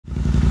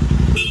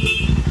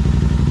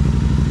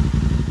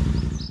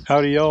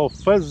Howdy y'all,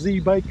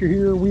 Fuzzy Biker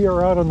here. We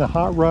are out on the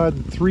Hot Rod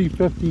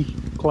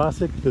 350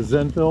 Classic, the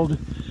Zenfeld.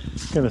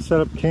 Gonna set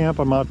up camp.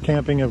 I'm out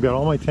camping. I've got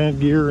all my tent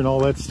gear and all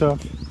that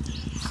stuff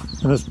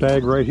in this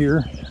bag right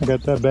here. I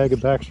got that bag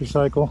of Baxter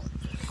Cycle,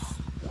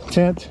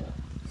 tent,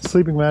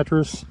 sleeping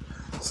mattress,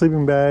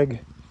 sleeping bag,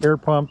 air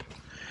pump.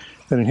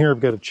 Then in here I've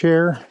got a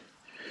chair.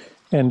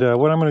 And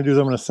what I'm going to do is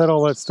I'm going to set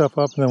all that stuff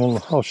up, and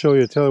then I'll show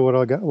you, tell you what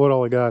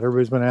all I got.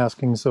 Everybody's been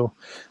asking, so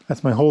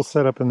that's my whole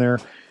setup in there.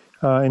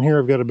 In here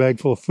I've got a bag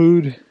full of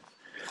food,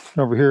 and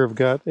over here I've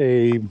got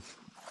a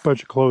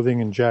bunch of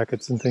clothing and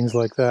jackets and things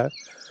like that.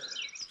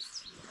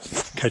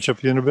 Catch up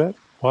with you in a bit.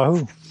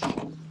 Wahoo!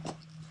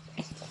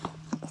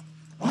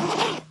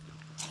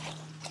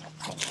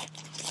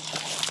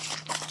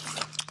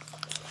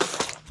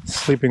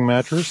 Sleeping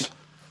mattress,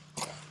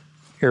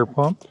 air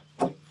pump.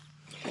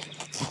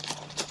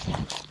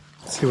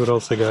 See what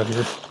else I got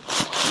here.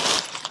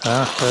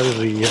 That is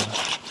the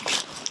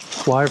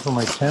fly for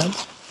my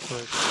tent.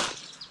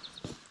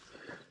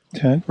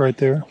 Tent right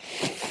there.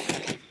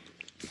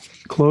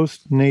 Close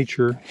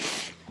nature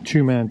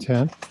 2-man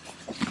tent.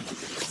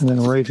 And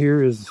then right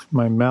here is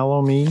my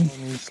Malomie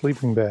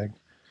sleeping bag.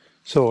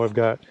 So I've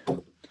got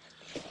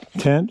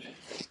tent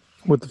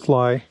with the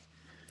fly,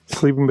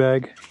 sleeping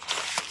bag,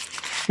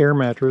 air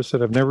mattress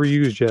that I've never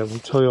used yet. We'll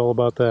tell you all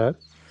about that.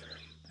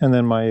 And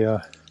then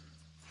my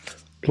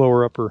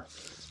blower upper.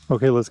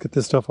 Okay, let's get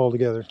this stuff all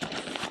together.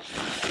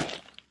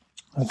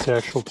 That's the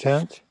actual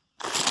tent.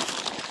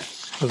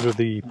 Those are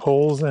the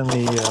poles and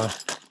the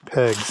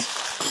pegs.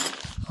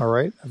 All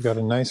right, I've got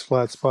a nice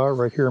flat spot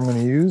right here I'm going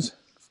to use.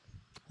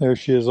 There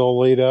she is, all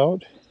laid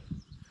out.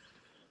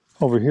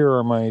 Over here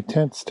are my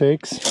tent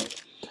stakes.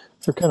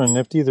 They're kind of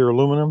nifty. They're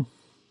aluminum,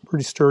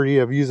 pretty sturdy.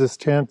 I've used this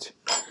tent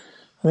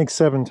I think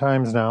 7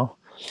 times now.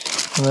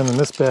 And then in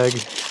this bag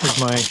is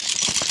my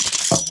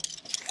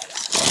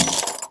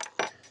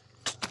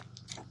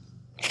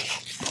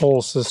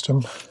pole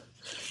system.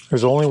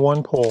 There's only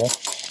one pole.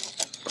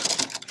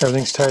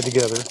 Everything's tied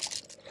together.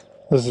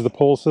 This is the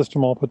pole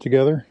system all put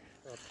together.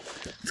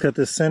 It's got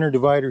this center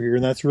divider here,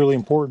 and that's really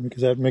important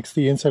because that makes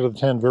the inside of the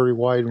tent very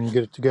wide when you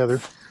get it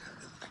together.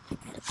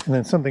 And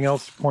then something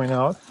else to point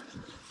out.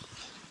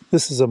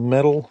 This is a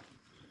metal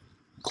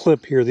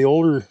clip here. The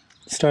older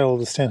style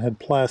of this tent had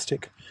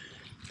plastic.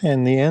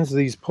 And the ends of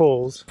these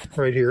poles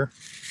right here,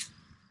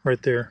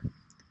 right there,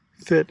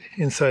 fit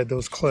inside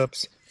those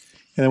clips.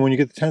 And then when you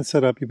get the tent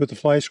set up, you put the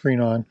fly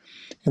screen on,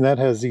 and that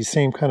has these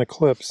same kind of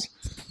clips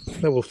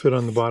that will fit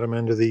on the bottom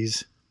end of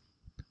these.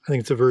 I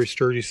think it's a very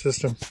sturdy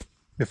system.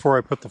 Before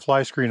I put the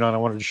fly screen on, I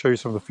wanted to show you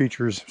some of the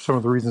features, some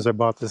of the reasons I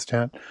bought this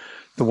tent.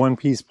 The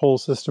one-piece pole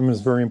system is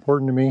very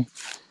important to me.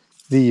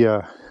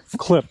 The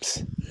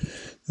clips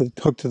that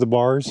hook to the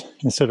bars,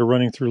 instead of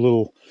running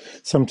through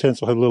some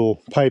tents will have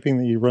little piping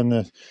that you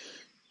run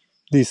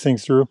these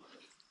things through.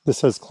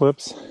 This has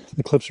clips.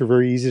 The clips are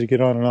very easy to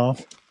get on and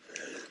off.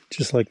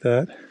 Just like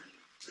that.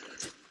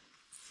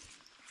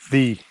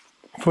 The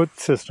foot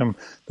system,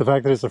 the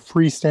fact that it's a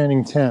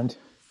freestanding tent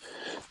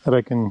that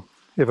I can,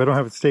 if I don't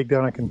have it staked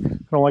down, if I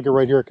don't like it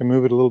right here, I can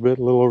move it a little bit,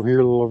 a little over here,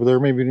 a little over there,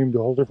 maybe even to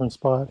a whole different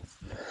spot.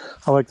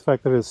 I like the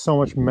fact that it has so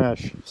much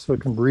mesh so it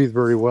can breathe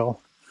very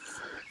well.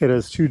 It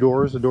has 2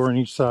 doors, a door on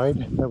each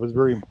side. That was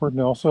very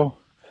important also.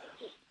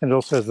 And it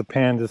also has the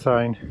pan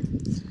design.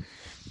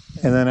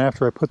 And then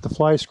after I put the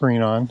fly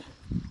screen on,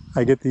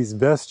 I get these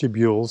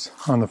vestibules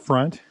on the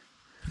front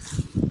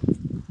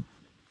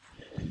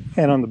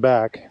and on the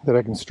back that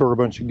I can store a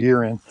bunch of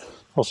gear in.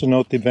 Also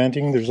note the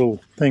venting. There's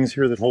little things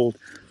here that hold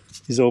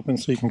these open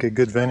so you can get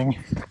good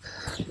venting.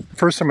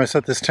 First time I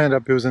set this tent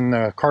up, it was in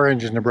Car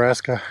Engine,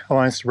 Nebraska,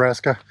 Alliance,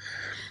 Nebraska.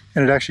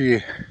 And it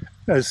actually,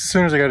 as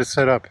soon as I got it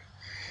set up,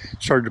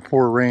 it started to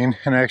pour rain,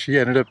 and I actually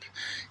ended up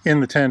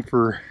in the tent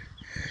for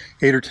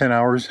 8 or 10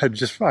 hours.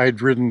 I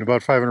had ridden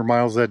about 500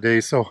 miles that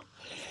day, so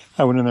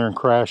I went in there and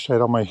crashed. I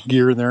had all my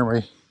gear in there,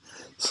 my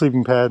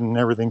sleeping pad and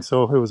everything,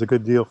 so it was a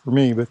good deal for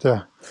me. But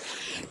the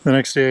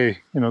next day,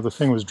 the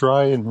thing was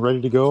dry and ready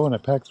to go, and I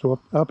packed it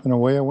up and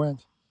away I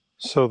went.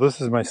 So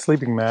this is my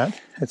sleeping mat.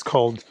 It's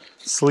called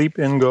Sleep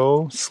and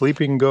Go,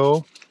 Sleeping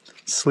Go,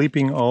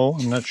 Sleeping O.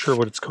 I'm not sure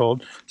what it's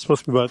called. It's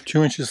supposed to be about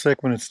 2 inches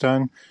thick when it's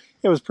done.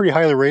 It was pretty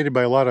highly rated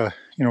by a lot of,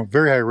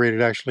 very high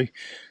rated actually.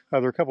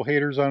 There were a couple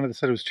haters on it that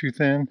said it was too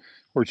thin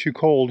or too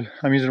cold.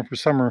 I'm using it for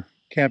summer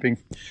camping.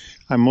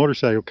 I'm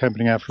motorcycle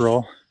camping after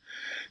all.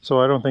 So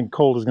I don't think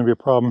cold is going to be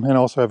a problem, and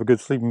also have a good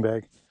sleeping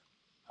bag.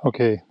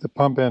 Okay, the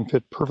pump end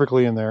fit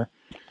perfectly in there.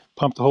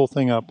 Pump the whole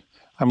thing up.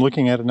 I'm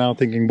looking at it now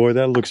thinking, boy,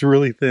 that looks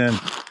really thin.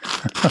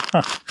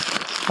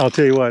 I'll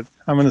tell you what,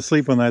 I'm going to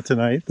sleep on that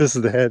tonight. This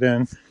is the head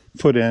end,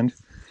 foot end,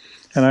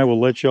 and I will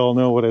let you all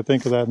know what I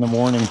think of that in the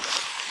morning.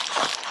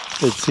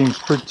 It seems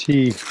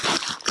pretty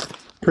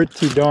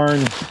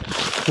darn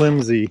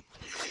flimsy.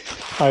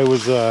 I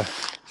was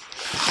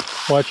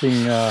watching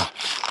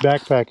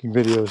backpacking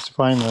videos to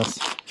find this.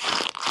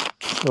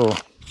 So,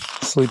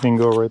 sleeping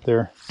go right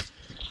there.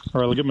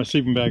 All right, I'll get my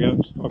sleeping bag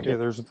out. Okay,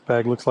 there's what the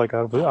bag looks like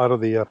out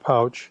of the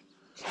pouch.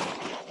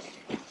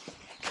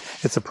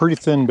 It's a pretty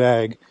thin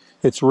bag.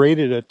 It's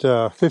rated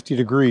at 50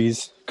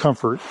 degrees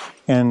comfort,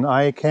 and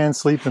I can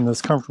sleep in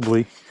this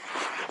comfortably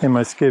in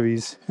my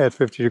skivvies at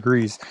 50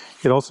 degrees.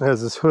 It also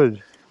has this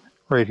hood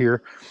right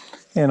here,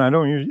 and I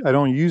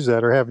don't use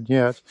that, or haven't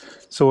yet.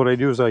 So what I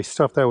do is I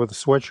stuff that with a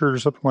sweatshirt or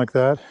something like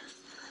that,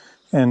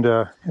 and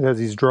it has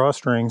these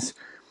drawstrings,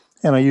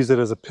 and I use it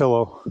as a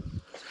pillow.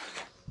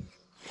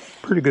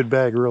 Pretty good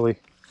bag, really.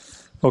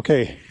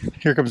 Okay,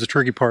 here comes the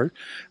tricky part.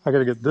 I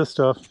gotta get this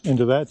stuff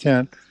into that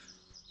tent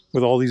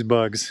with all these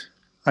bugs.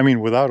 I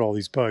mean, without all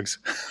these bugs.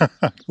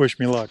 Wish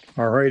me luck.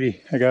 Alrighty,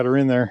 I got her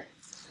in there.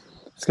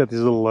 It's got these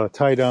little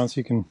tie downs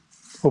so you can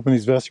open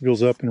these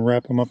vestibules up and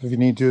wrap them up if you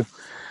need to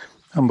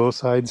on both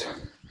sides.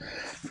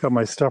 Got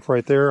my stuff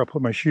right there. I'll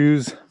put my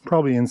shoes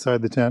probably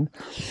inside the tent.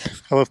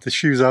 I left the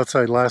shoes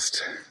outside I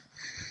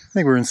think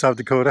we were in South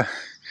Dakota.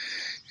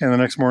 And the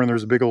next morning there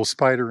was a big old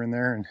spider in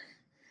there, and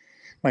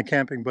my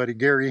camping buddy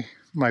Gary,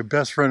 my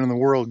best friend in the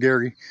world,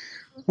 Gary,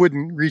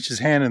 wouldn't reach his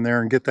hand in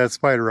there and get that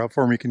spider out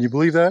for me. Can you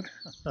believe that?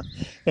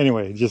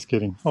 Anyway, just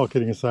kidding. All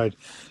kidding aside.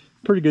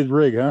 Pretty good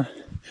rig, huh?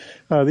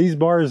 These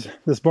bars,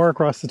 this bar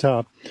across the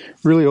top,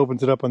 really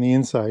opens it up on the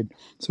inside.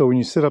 So when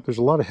you sit up, there's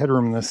a lot of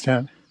headroom in this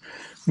tent.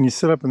 When you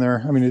sit up in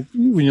there, I mean,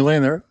 when you're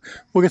laying there,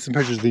 we'll get some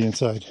pictures of the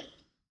inside.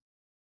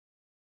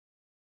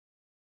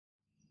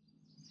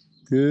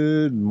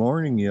 Good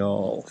morning,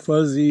 y'all.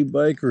 Fuzzy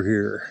Biker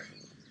here.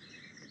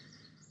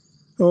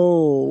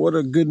 Oh, what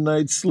a good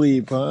night's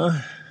sleep,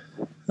 huh?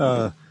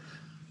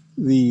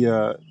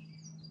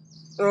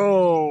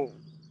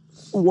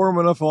 Warm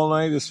enough all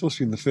night. It's supposed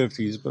to be in the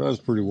 50s, but I was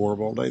pretty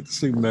warm all night. The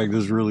sleeping bag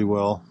does really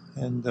well.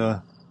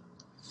 And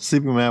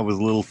sleeping mat was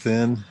a little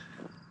thin,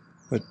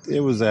 but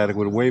it was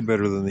adequate. Way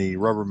better than the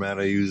rubber mat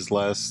I used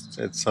last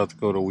at South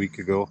Dakota a week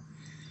ago.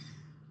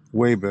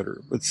 Way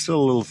better, but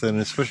still a little thin.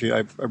 Especially,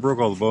 I broke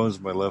all the bones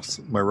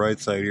in my right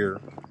side here,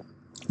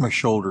 my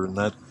shoulder, and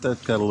that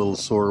got a little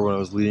sore when I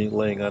was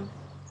laying on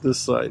this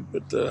side.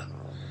 But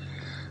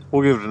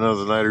we'll give it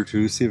another night or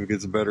two, see if it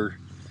gets better.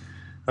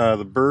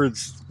 The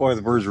birds, boy,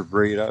 the birds were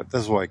great.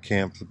 That's why I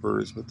camped the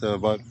birds. But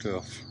about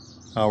an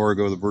hour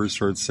ago, the birds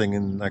started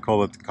singing. I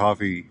call it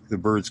the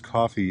birds'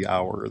 coffee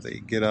hour.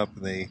 They get up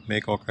and they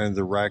make all kinds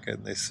of racket,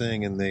 and they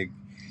sing, and they,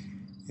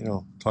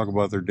 talk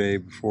about their day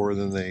before.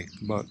 Then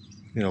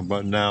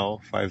about now,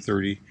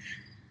 5:30,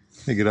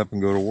 they get up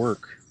and go to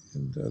work.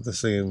 And the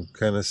singing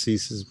kind of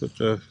ceases. But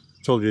I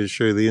told you to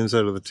show you the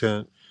inside of the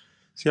tent.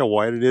 See how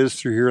wide it is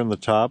through here on the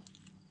top?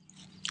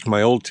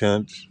 My old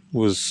tent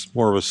was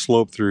more of a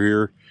slope through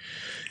here.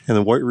 And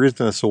the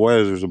reason that's so wide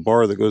is there's a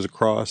bar that goes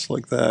across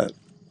like that.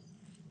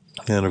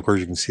 And of course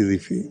you can see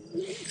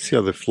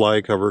how the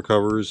fly cover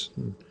covers.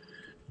 And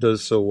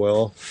does so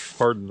well.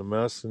 Pardon the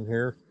mess in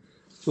here.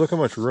 So look how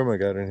much room I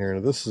got in here.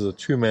 Now this is a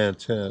 2-man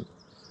tent.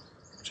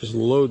 Just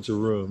loads of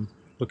room.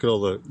 Look at all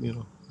the,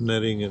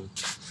 netting, and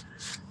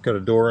got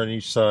a door on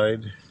each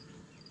side.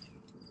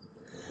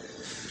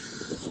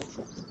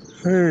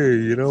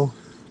 Hey,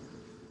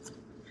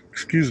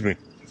 excuse me.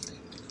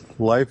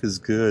 Life is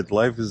good.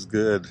 Life is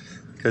good.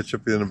 Catch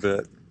up in a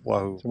bit.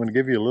 Wahoo. So I'm going to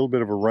give you a little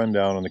bit of a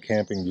rundown on the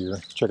camping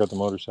gear. Check out the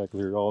motorcycle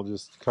here, all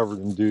just covered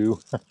in dew.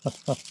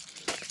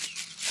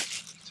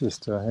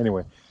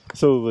 Anyway.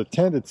 So the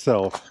tent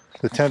itself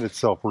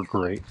worked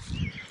great.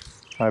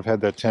 I've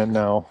had that tent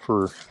now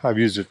I've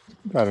used it,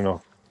 I don't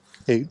know,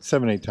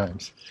 7-8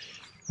 times.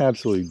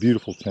 Absolutely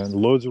beautiful tent.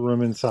 Loads of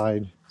room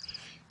inside.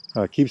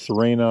 Keeps the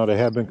rain out. I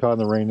have been caught in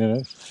the rain in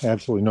it.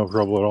 Absolutely no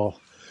trouble at all.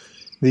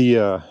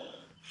 The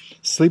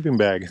sleeping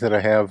bag that I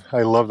have,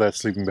 I love that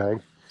sleeping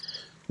bag.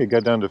 It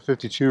got down to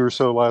 52 or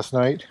so last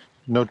night.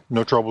 No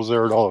troubles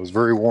there at all. It was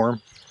very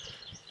warm.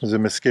 It was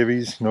in my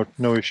skivvies.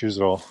 No issues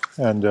at all.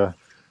 And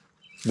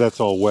that's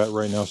all wet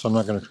right now, so I'm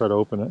not going to try to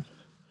open it.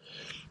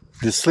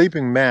 The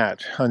sleeping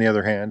mat, on the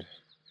other hand,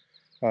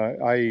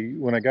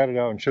 when I got it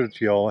out and showed it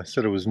to y'all, I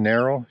said it was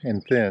narrow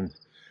and thin.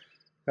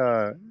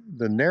 The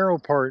narrow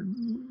part,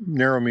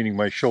 narrow meaning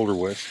my shoulder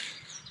width,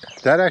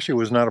 that actually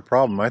was not a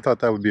problem. I thought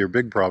that would be a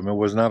big problem. It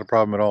was not a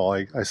problem at all.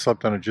 I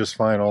slept on it just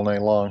fine all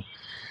night long.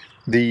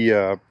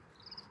 The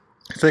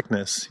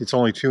thickness, it's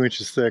only 2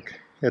 inches thick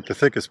at the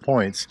thickest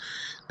points.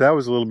 That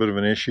was a little bit of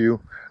an issue.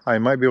 I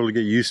might be able to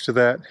get used to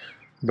that,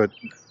 but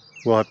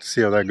we'll have to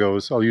see how that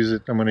goes. I'll use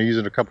it. I'm going to use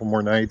it a couple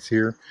more nights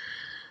here.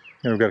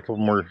 And we've got a couple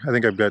more. I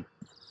think I've got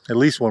at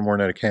least one more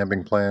night of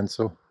camping planned,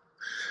 so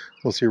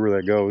we'll see where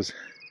that goes.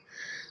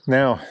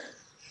 Now,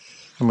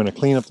 I'm going to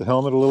clean up the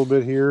helmet a little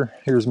bit here.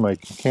 Here's my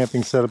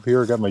camping setup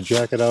here. I got my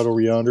jacket out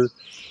over yonder.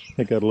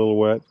 It got a little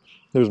wet.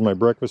 There's my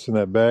breakfast in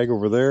that bag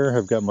over there.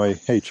 I've got my,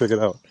 hey, check it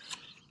out.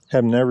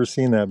 Have never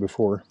seen that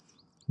before.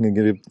 I'm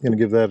going to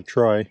give that a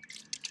try.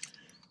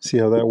 See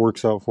how that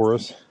works out for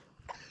us.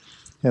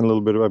 And a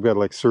little bit of, I've got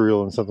like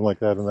cereal and something like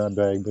that in that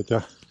bag.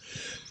 But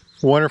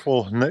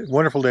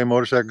wonderful day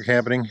motorcycle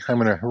camping. I'm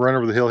going to run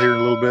over the hill here a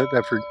little bit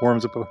after it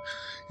warms up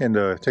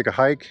and take a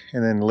hike.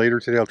 And then later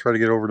today I'll try to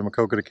get over to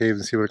Makokata Caves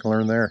and see what I can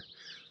learn there.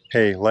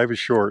 Hey, life is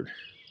short.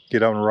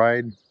 Get out and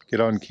ride. Get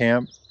out and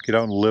camp. Get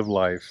out and live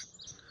life.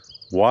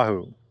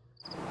 Wahoo.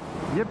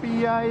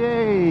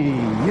 Yippee-yi-yay!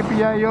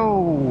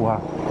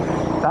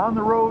 Yippee-yi-yo! Down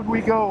the road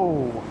we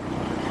go!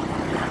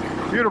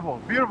 Beautiful,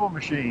 beautiful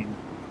machine.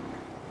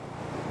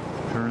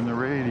 Turn the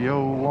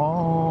radio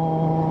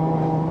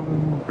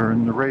on.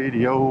 Turn the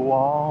radio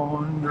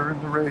on. Turn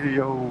the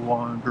radio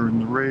on. Turn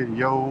the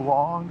radio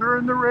on.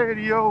 Turn the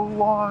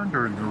radio on.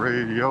 Turn the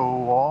radio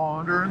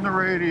on. Turn the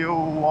radio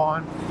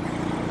on.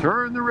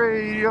 Turn the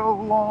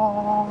radio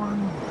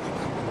on.